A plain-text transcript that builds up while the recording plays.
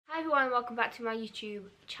everyone, welcome back to my YouTube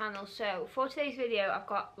channel. So for today's video I've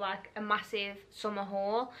got like a massive summer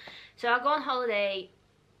haul. So I go on holiday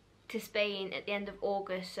to Spain at the end of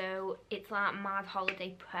August, so it's like mad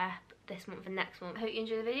holiday prep this month and next month. I hope you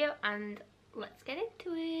enjoy the video and let's get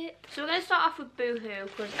into it. So we're going to start off with Boohoo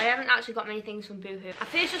because I haven't actually got many things from Boohoo. I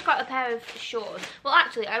first just got a pair of shorts. Well,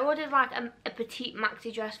 actually I ordered like a petite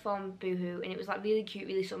maxi dress from Boohoo and it was like really cute,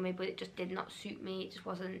 really summery, but it just did not suit me. It just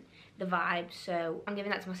wasn't the vibe, so I'm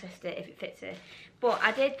giving that to my sister if it fits her. But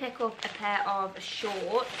I did pick up a pair of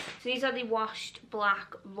shorts. So these are the washed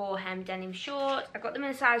black raw hem denim shorts. I got them in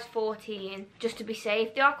a size 14 just to be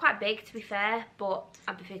safe. They are quite big to be fair, but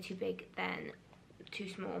I prefer too big than too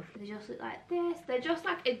small. They just look like this. They're just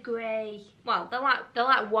like a grey, well, they're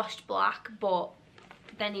like washed black, but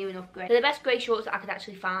they're new enough grey. They're the best grey shorts that I could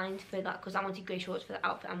actually find for that, because I wanted grey shorts for the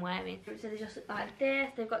outfit I'm wearing. So they just look like this.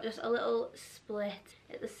 They've got just a little split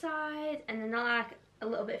at the side, and then they're like a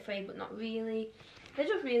little bit frayed, but not really. They're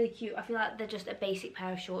just really cute. I feel like they're just a basic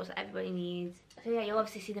pair of shorts that everybody needs. So yeah, you'll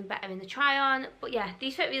obviously see them better in the try on. But yeah,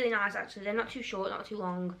 these fit really nice actually. They're not too short, not too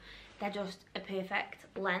long. They're just a perfect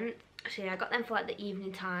length. So yeah, I got them for like the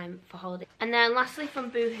evening time for holiday. And then lastly from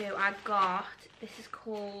Boohoo, I got, this is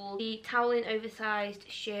called the Toweling Oversized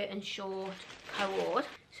Shirt and Short Cord.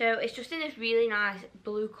 So it's just in this really nice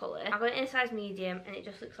blue colour. I got it in a size medium and it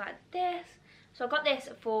just looks like this. So I got this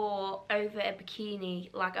for over a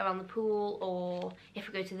bikini, like around the pool or if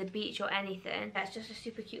we go to the beach or anything. It's just a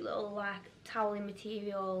super cute little like toweling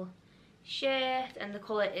material shirt and the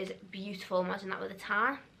colour is beautiful. Imagine that with a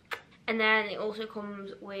tan. And then it also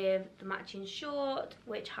comes with the matching short,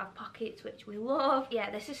 which have pockets, which we love. Yeah,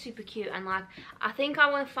 this is super cute. And like, I think I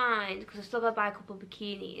want to find, because I still got to buy a couple of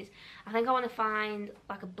bikinis, I think I want to find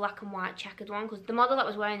like a black and white checkered one, because the model that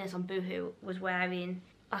was wearing this on Boohoo was wearing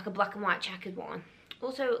like a black and white checkered one.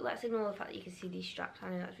 Also, let's ignore the fact that you can see these straps. I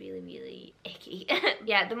know that's really, really icky.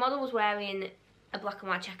 Yeah, the model was wearing a black and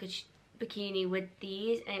white checkered bikini with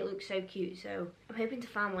these and it looks so cute, so I'm hoping to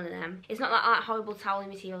find one of them. It's not like that horrible toweling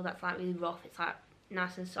material that's like really rough. It's like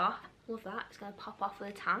nice and soft. Love that. It's gonna pop off with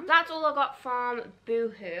a tan. That's all I got from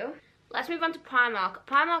Boohoo. Let's move on to Primark.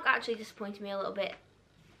 Primark actually disappointed me a little bit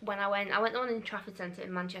when I went the one in Trafford Centre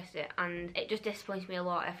in Manchester, and it just disappointed me a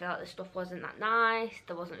lot. I felt like the stuff wasn't that nice,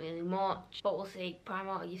 there wasn't really much, but we'll see.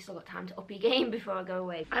 Primark, you've still got time to up your game before I go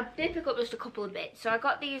away. I did pick up just a couple of bits. So I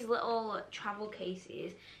got these little travel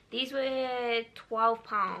cases. These were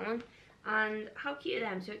 £12, and how cute are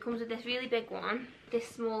them? So it comes with this really big one, this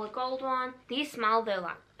smaller gold one. These smell though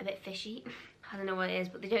like a bit fishy. I don't know what it is,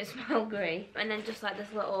 but they don't smell great. And then just like this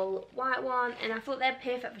little white one, and I thought they're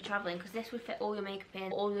perfect for travelling because this would fit all your makeup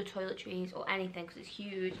in, all your toiletries or anything, because it's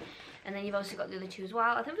huge. And then you've also got the other two as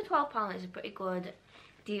well. I think for £12 it's a pretty good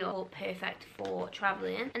deal, perfect for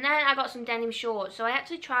travelling. And then I got some denim shorts. So I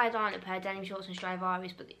actually tried on a pair of denim shorts in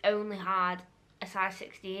Stradivarius, but they only had a size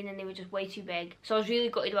 16 and they were just way too big, so I was really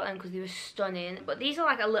gutted about them because they were stunning. But these are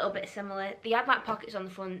like a little bit similar. They had like pockets on the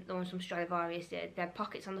front, the ones from Stradivarius did. They had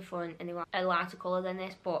pockets on the front and they were a lighter colour than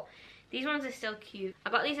this, but these ones are still cute. I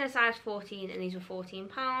got these in a size 14 and these were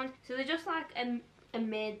 £14, so they're just like a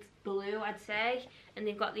mid blue, I'd say, and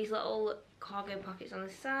they've got these little cargo pockets on the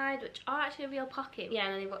side, which are actually a real pocket. Yeah,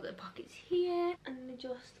 and then they've got the pockets here and they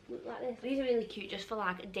just look like this. These are really cute just for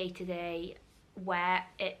like a day-to-day wear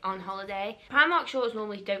it on holiday. Primark shorts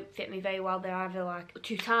normally don't fit me very well. They're either like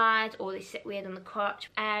too tight or they sit weird on the crotch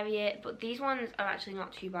area, but these ones are actually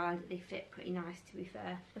not too bad. They fit pretty nice, to be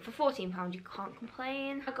fair, and for £14 you can't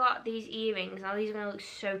complain. I got these earrings. Now these are going to look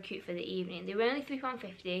so cute for the evening. They were only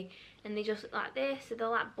 £3.50 and they just look like this. So they're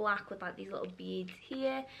like black with like these little beads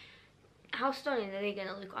here. How stunning are they going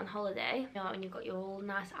to look on holiday? You know, when you've got your all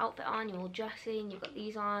nice outfit on, you're all dressing, you've got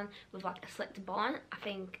these on with like a slicked bun. I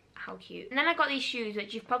think, how cute. And then I got these shoes,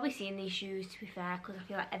 which you've probably seen these shoes, to be fair, because I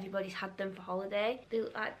feel like everybody's had them for holiday. They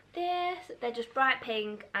look like this. They're just bright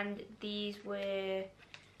pink, and these were,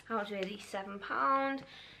 how much were these? £7.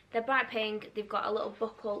 They're bright pink. They've got a little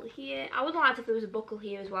buckle here. I would like if there was a buckle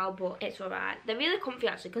here as well, but it's alright. They're really comfy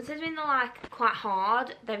actually. Considering they're like quite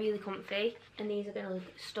hard, they're really comfy. And these are going to look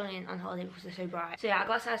stunning on holiday because they're so bright. So yeah, I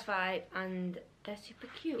got size 5 and they're super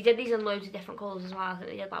cute. They did these in loads of different colours as well. I think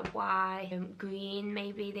they did like white, green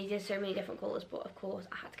maybe. They did so many different colours, but of course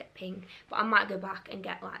I had to get pink. But I might go back and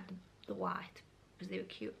get like the white, because they were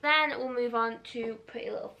cute. Then we'll move on to Pretty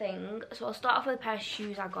Little Thing. So I'll start off with a pair of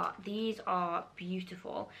shoes I got. These are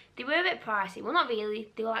beautiful. They were a bit pricey. Well, not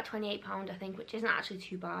really. They were like £28 I think, which isn't actually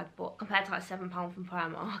too bad, but compared to like £7 from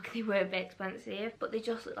Primark, they were a bit expensive. But they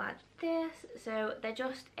just look like this. So they're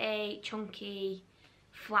just a chunky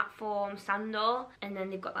flat form sandal, and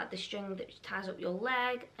then they've got like the string that ties up your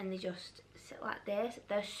leg, and they just sit like this.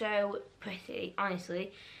 They're so pretty,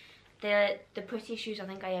 honestly. They're the prettiest shoes I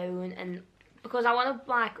think I own, and because I want to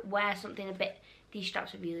like wear something a bit, these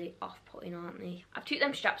straps are really off-putting, aren't they? I've took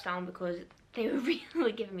them straps down because they were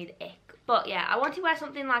really giving me the ick. But yeah, I wanted to wear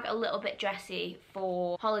something like a little bit dressy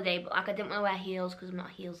for holiday, but like I didn't want to wear heels because I'm not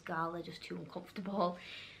a heels gal, they're just too uncomfortable.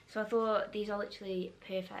 So I thought these are literally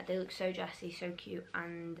perfect. They look so dressy, so cute,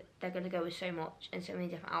 and they're going to go with so much and so many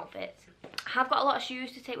different outfits. I have got a lot of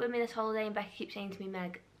shoes to take with me this holiday, and Becky keeps saying to me,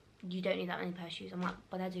 Meg, you don't need that many pair of shoes. I'm like,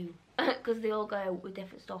 but I do, because they all go with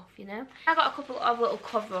different stuff, you know. I got a couple of little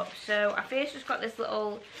cover-ups. So I first just got this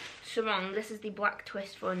little sarong. This is the black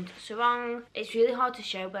twist front sarong. It's really hard to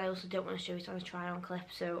show, but I also don't want to show it on a try-on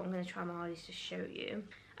clip, so I'm going to try my hardest to show you.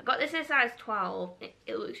 I got this in a size 12.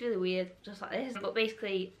 It looks really weird, just like this. But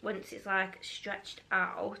basically, once it's like stretched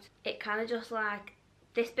out, it kind of just like,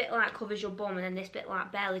 this bit like covers your bum, and then this bit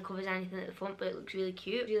like barely covers anything at the front, but it looks really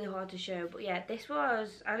cute. Really hard to show. But yeah, this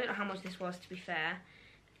was, I don't know how much this was to be fair.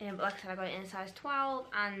 But like I said, I got it in a size 12,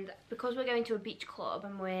 and because we're going to a beach club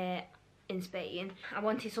and we're in Spain, I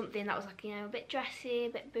wanted something that was like, you know, a bit dressy, a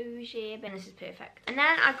bit bougie, and this is perfect. And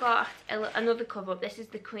then I got another cover up. This is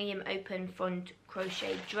the cream open front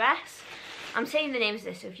crochet dress. I'm saying the names of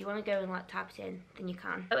this, so if you want to go and like type it in, then you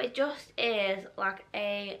can. So it just is like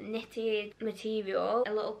a knitted material,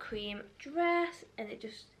 a little cream dress, and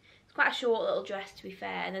it's quite a short little dress to be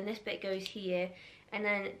fair. And then this bit goes here, and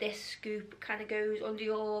then this scoop kind of goes under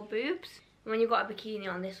your boobs. When you've got a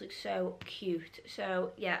bikini on, this looks so cute.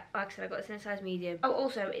 So yeah, like I said, I got this in a size medium. Oh,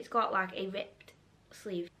 also it's got like a ripped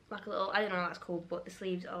sleeve, like a little, I don't know what that's called, but the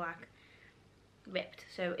sleeves are like ripped,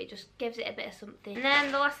 so it just gives it a bit of something. And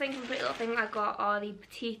then the last thing from Pretty Little Thing I got are the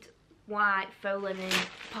petite white faux linen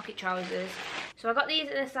pocket trousers. So I got these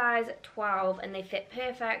in a size 12, and they fit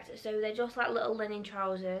perfect. So they're just like little linen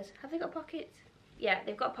trousers. Have they got pockets? Yeah,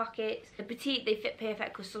 they've got pockets. The petite, they fit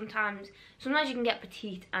perfect, because sometimes you can get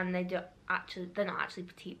petite and they're not actually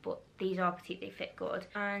petite, but these are petite, they fit good.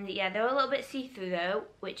 And yeah, they're a little bit see-through though,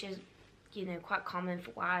 which is, you know, quite common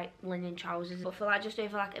for white linen trousers. But for like just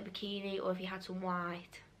over like a bikini, or if you had some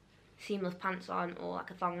white seamless pants on, or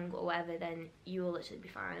like a thong or whatever, then you will literally be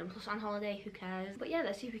fine. And plus on holiday, who cares? But yeah,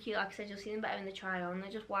 they're super cute. Like I said, you'll see them better in the try on.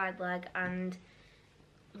 They're just wide leg and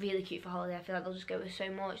really cute for holiday. I feel like they'll just go with so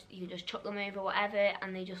much. You can just chuck them over whatever,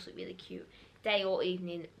 and they just look really cute. Day or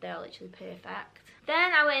evening, they're literally perfect.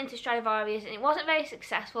 Then I went into Stradivarius, and it wasn't very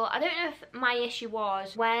successful. I don't know if my issue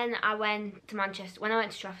was when I went to Manchester, when I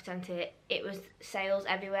went to Trafford Centre, it was sales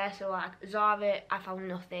everywhere. So like Zara, I found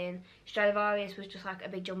nothing. Stradivarius was just like a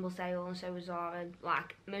big jumble sale, and so was Zara.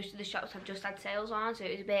 Like most of the shops have just had sales on, so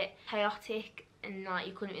it was a bit chaotic, and like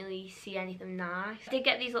you couldn't really see anything nice. I did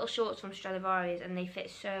get these little shorts from Stradivarius, and they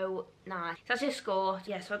fit so nice. So that's a score.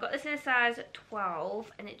 Yeah, so I got this in a size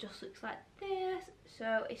 12, and it just looks like this.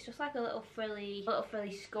 So it's just like a little frilly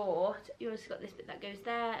skirt. You also got this bit that goes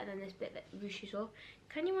there, and then this bit that ruches up.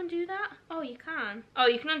 Can you undo that? Oh, you can. Oh,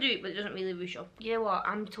 you can undo it, but it doesn't really ruche up. You know what?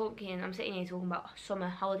 I'm sitting here talking about summer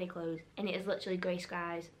holiday clothes, and it is literally grey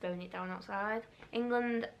skies throwing it down outside.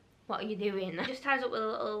 England, what are you doing? It just ties up with a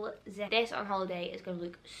little zip. This on holiday is going to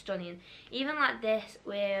look stunning. Even like this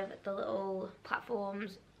with the little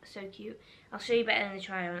platforms, so cute. I'll show you better in the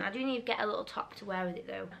try on. I do need to get a little top to wear with it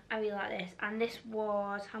though. I really like this. And this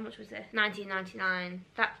was, how much was this? $19.99.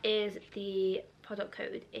 That is the product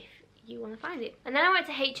code if you want to find it. And then I went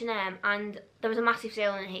to H&M, and there was a massive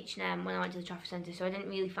sale in H&M when I went to the Trafford Centre, so I didn't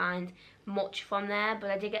really find much from there, but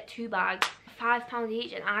I did get 2 bags, £5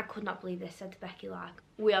 each, and I could not believe this. Said to Becky, like,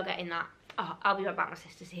 we are getting that. Oh, I'll be right back, my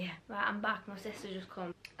sister's here. Right, I'm back, my sister just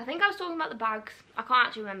come. I think I was talking about the bags, I can't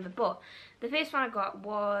actually remember, but the first one I got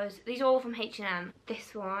was, these are all from H&M.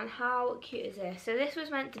 This one, how cute is this? So this was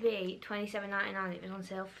meant to be £27.99, it was on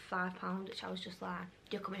sale for £5, which I was just like,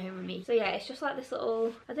 you're coming home with me. So yeah, it's just like this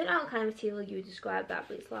little, I don't know what kind of material you would describe that,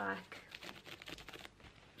 but it's like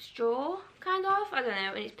straw, kind of, I don't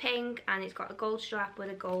know, and it's pink, and it's got a gold strap with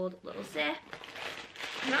a gold little zip.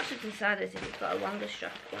 I'm not sure inside this if it's got a longer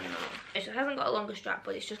strap or not. It hasn't got a longer strap,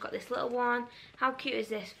 but it's just got this little one. How cute is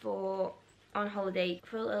this for on holiday,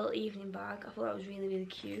 for a little evening bag? I thought that was really, really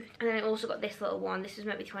cute. And then it also got this little one. This was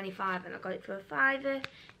meant to be 25, and I got it for a £5.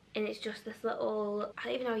 And it's just this little, I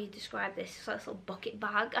don't even know how you describe this. It's like this little bucket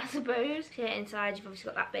bag, I suppose. So yeah, inside you've obviously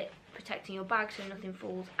got that bit protecting your bag so nothing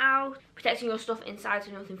falls out, protecting your stuff inside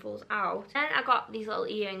so nothing falls out. Then I got these little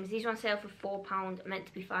earrings. These were on sale for £4, meant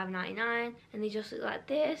to be £5.99, and they just look like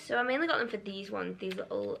this. So I mainly got them for these ones, these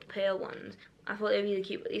little pearl ones. I thought they were really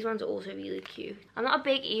cute, but these ones are also really cute. I'm not a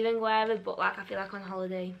big earring wearer, but like I feel like on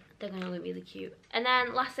holiday they're gonna look really cute. And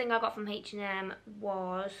then last thing I got from H&M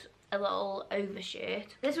was a little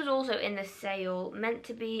overshirt. This was also in the sale, meant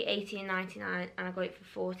to be $18.99 and I got it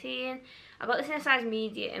for $14. I got this in a size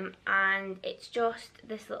medium and it's just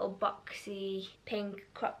this little boxy pink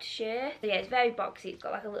cropped shirt. So yeah, it's very boxy. It's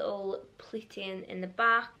got like a little pleating in the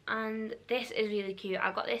back and this is really cute.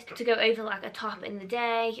 I got this to go over like a top in the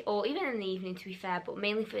day or even in the evening, to be fair, but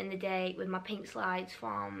mainly for in the day with my pink slides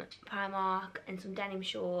from Primark and some denim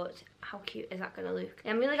shorts. How cute is that going to look?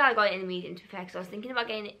 I'm really glad I got it in the medium, to be fair, because I was thinking about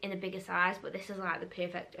getting it in a bigger size, but this is like the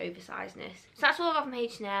perfect oversizedness. So that's all I got from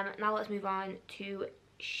H&M. Now let's move on to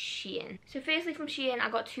Shein. So firstly from Shein I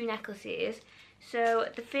got two necklaces. So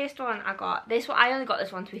the first one I got, this one, I only got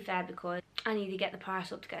this one, to be fair, because I need to get the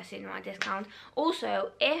price up to get a certain amount of discount.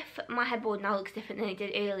 Also, if my headboard now looks different than it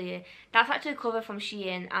did earlier, that's actually a cover from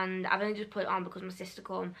Shein and I've only just put it on because my sister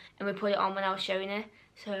come and we put it on when I was showing her.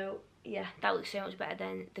 So yeah, that looks so much better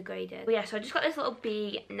than the grey did. But yeah, so I just got this little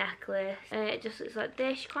bee necklace. It just looks like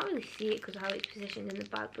this. You can't really see it because of how it's positioned in the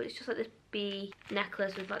bag, but it's just like this bee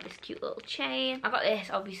necklace with like this cute little chain. I got this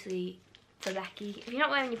obviously for Becky. If you're not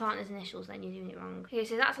wearing your partner's initials, then you're doing it wrong. Okay,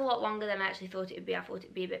 so that's a lot longer than I actually thought it would be. I thought it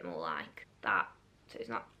would be a bit more like that. So it's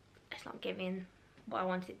not giving what I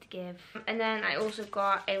wanted it to give. And then I also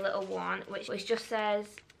got a little one which just says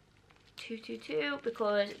 222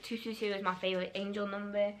 because 222 is my favourite angel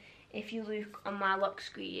number. If you look on my lock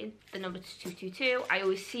screen, the number is 222. I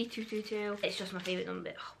always see 222. It's just my favourite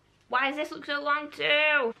number. Oh, why does this look so long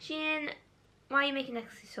too? Shein, why are you making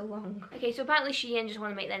necklaces so long? Okay, so apparently Shein just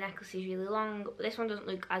want to make their necklaces really long. But this one doesn't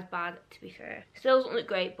look as bad, to be fair. Still doesn't look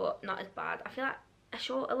great, but not as bad. I feel like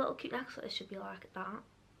a little cute necklace should be like that.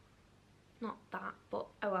 Not that, but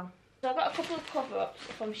oh well. So I got a couple of cover-ups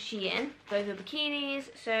from Shein, both are bikinis.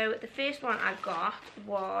 So the first one I got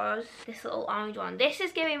was this little orange one. This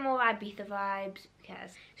is giving more Ibiza vibes, who cares?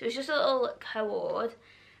 So it's just a little cord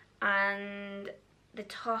and the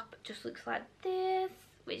top just looks like this,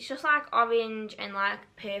 which is just like orange and like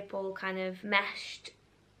purple kind of meshed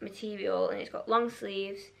material, and it's got long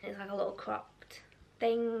sleeves and it's like a little cropped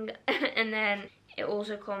thing. And then it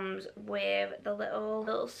also comes with the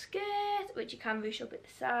little skirt, which you can ruche up at the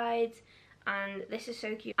sides. And this is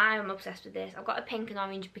so cute. I am obsessed with this. I've got a pink and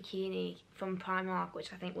orange bikini from Primark,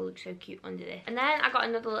 which I think will look so cute under this. And then I got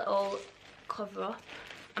another little cover-up.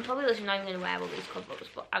 I'm probably literally not even going to wear all these cover-ups,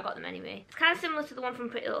 but I got them anyway. It's kind of similar to the one from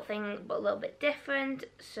Pretty Little Thing, but a little bit different.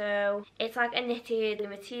 So it's like a knitted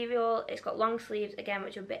material. It's got long sleeves, again,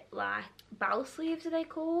 which are a bit like bell sleeves, are they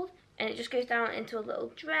called? And it just goes down into a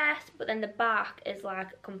little dress, but then the back is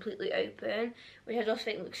like completely open, which I just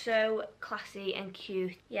think looks so classy and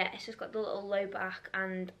cute. Yeah, it's just got the little low back,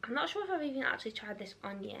 and I'm not sure if I've even actually tried this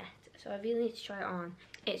on yet, so I really need to try it on.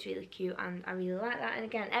 It's really cute and I really like that. And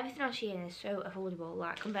again, everything on Shein is so affordable,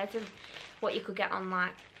 like compared to what you could get on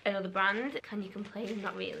like another brand. Can you complain?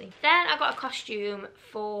 Not really. Then I got a costume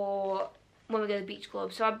for when we go to the beach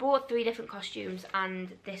club. So I bought 3 different costumes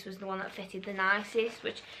and this was the one that fitted the nicest,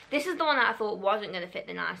 which this is the one that I thought wasn't going to fit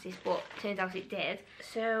the nicest, but turns out it did.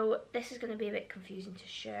 So this is going to be a bit confusing to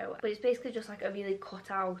show, but it's basically just like a really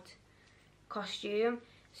cut out costume.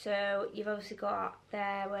 So you've obviously got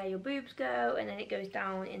there where your boobs go, and then it goes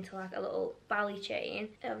down into like a little belly chain.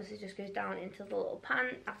 It obviously just goes down into the little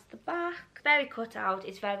pant. That's the back. Very cut out.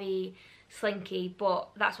 It's very slinky,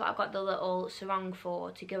 but that's what I've got the little sarong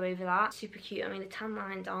for, to go over that. Super cute. I mean, the tan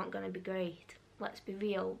lines aren't going to be great, let's be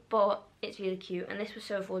real, but it's really cute. And this was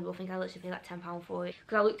so affordable. I think I literally paid like £10 for it,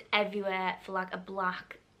 because I looked everywhere for like a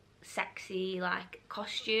black sexy like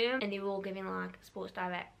costume and they were all giving like Sports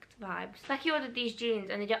Direct vibes. Becky ordered these jeans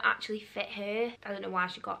and they don't actually fit her. I don't know why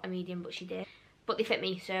she got a medium, but she did. But they fit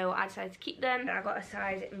me, so I decided to keep them. I got a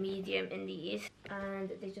size medium in these,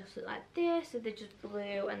 and they just look like this. So they're just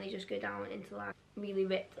blue, and they just go down into like really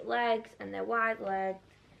ripped legs, and they're wide legged.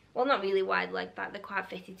 Well, not really wide legged, but they're quite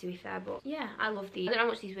fitted, to be fair. But yeah, I love these. I don't know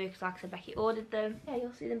how much these were because, like I said, Becky ordered them. Yeah,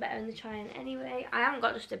 you'll see them better in the try-on anyway. I haven't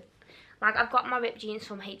got just a like I've got my ripped jeans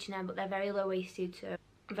from H&M, but they're very low waisted, so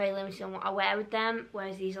I'm very limited on what I wear with them,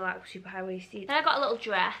 whereas these are like super high waisted. Then I got a little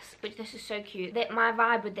dress, which this is so cute. My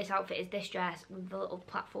vibe with this outfit is this dress with the little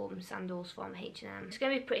platform sandals from H&M. It's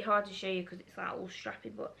going to be pretty hard to show you because it's like all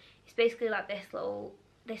strappy, but it's basically like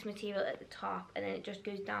this material at the top, and then it just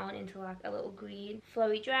goes down into like a little green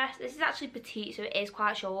flowy dress. This is actually petite, so it is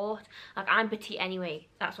quite short. Like I'm petite anyway,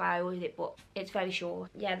 that's why I ordered it, but it's very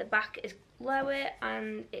short. Yeah, the back is lower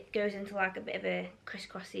and it goes into like a bit of a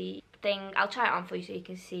crisscrossy thing. I'll try it on for you so you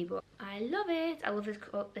can see, but I love it. I love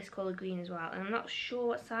this colour green as well, and I'm not sure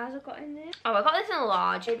what size I got in there. Oh, I got this in a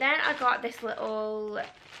large. Then I got this little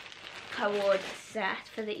cord set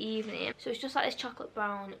for the evening. So it's just like this chocolate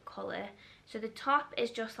brown colour. So the top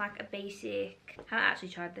is just like a basic, I haven't actually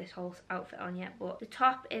tried this whole outfit on yet, but the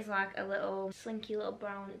top is like a little slinky little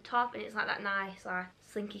brown top, and it's like that nice like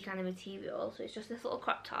slinky kind of material. So it's just this little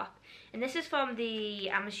crop top, and this is from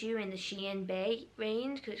the, I'm assuming, the Shein Bay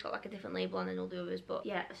range, because it's got like a different label on than all the others. But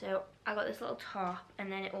yeah, so I got this little top,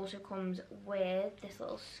 and then it also comes with this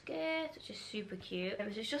little skirt, which is super cute.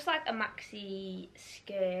 So it's just like a maxi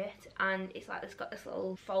skirt, and it's like it's got this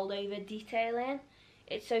little fold over detailing.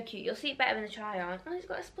 It's so cute. You'll see it better in the try on. Oh, it's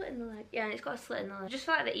got a split in the leg. Yeah, and it's got a slit in the leg. Just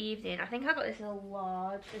for like the evening. I think I got this in a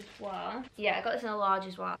large as well. Yeah, I got this in a large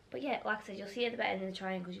as well. But yeah, like I said, you'll see it better in the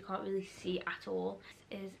try on because you can't really see it at all.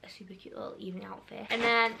 This is a super cute little evening outfit. And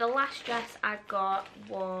then the last dress I got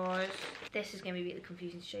was, this is going to be really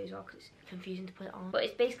confusing to show you as well because it's confusing to put it on. But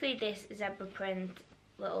it's basically this zebra print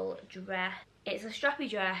little dress. It's a strappy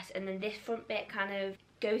dress, and then this front bit kind of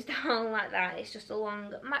goes down like that. It's just a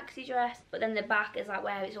long maxi dress, but then the back is like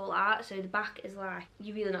where it's all at. So the back is like,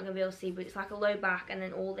 you're really not going to be able to see, but it's like a low back, and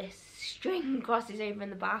then all this string crosses over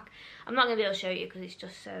in the back. I'm not going to be able to show you because it's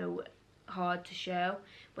just so hard to show,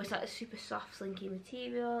 but it's like a super soft slinky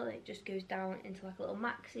material. It just goes down into like a little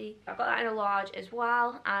maxi. I got that in a large as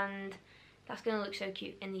well, and that's going to look so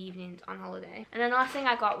cute in the evenings on holiday. And then the last thing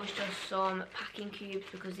I got was just some packing cubes,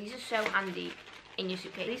 because these are so handy in your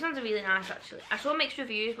suitcase. These ones are really nice actually. I saw mixed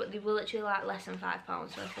reviews, but they were literally like less than £5,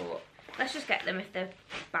 so I thought, let's just get them. If they're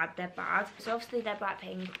bad, they're bad. So obviously they're black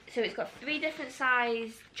pink. So it's got 3 different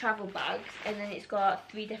size travel bags, and then it's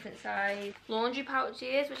got 3 different size laundry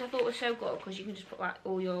pouches, which I thought was so good because you can just put like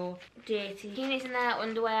all your dirty bikinis in there,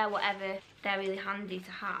 underwear, whatever. They're really handy to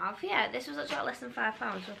have. Yeah, this was actually like less than £5, so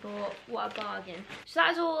I thought, what a bargain. So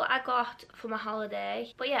that is all I got for my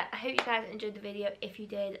holiday. But yeah, I hope you guys enjoyed the video. If you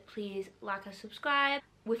did, please like and subscribe.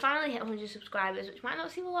 We finally hit 100 subscribers, which might not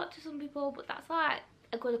seem a lot to some people, but that's like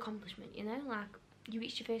a good accomplishment, you know? Like, you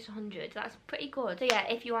reached your first 100. That's pretty good. So yeah,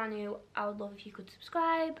 if you are new, I would love if you could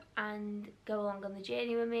subscribe and go along on the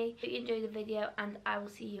journey with me. Hope you enjoyed the video, and I will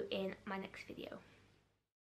see you in my next video.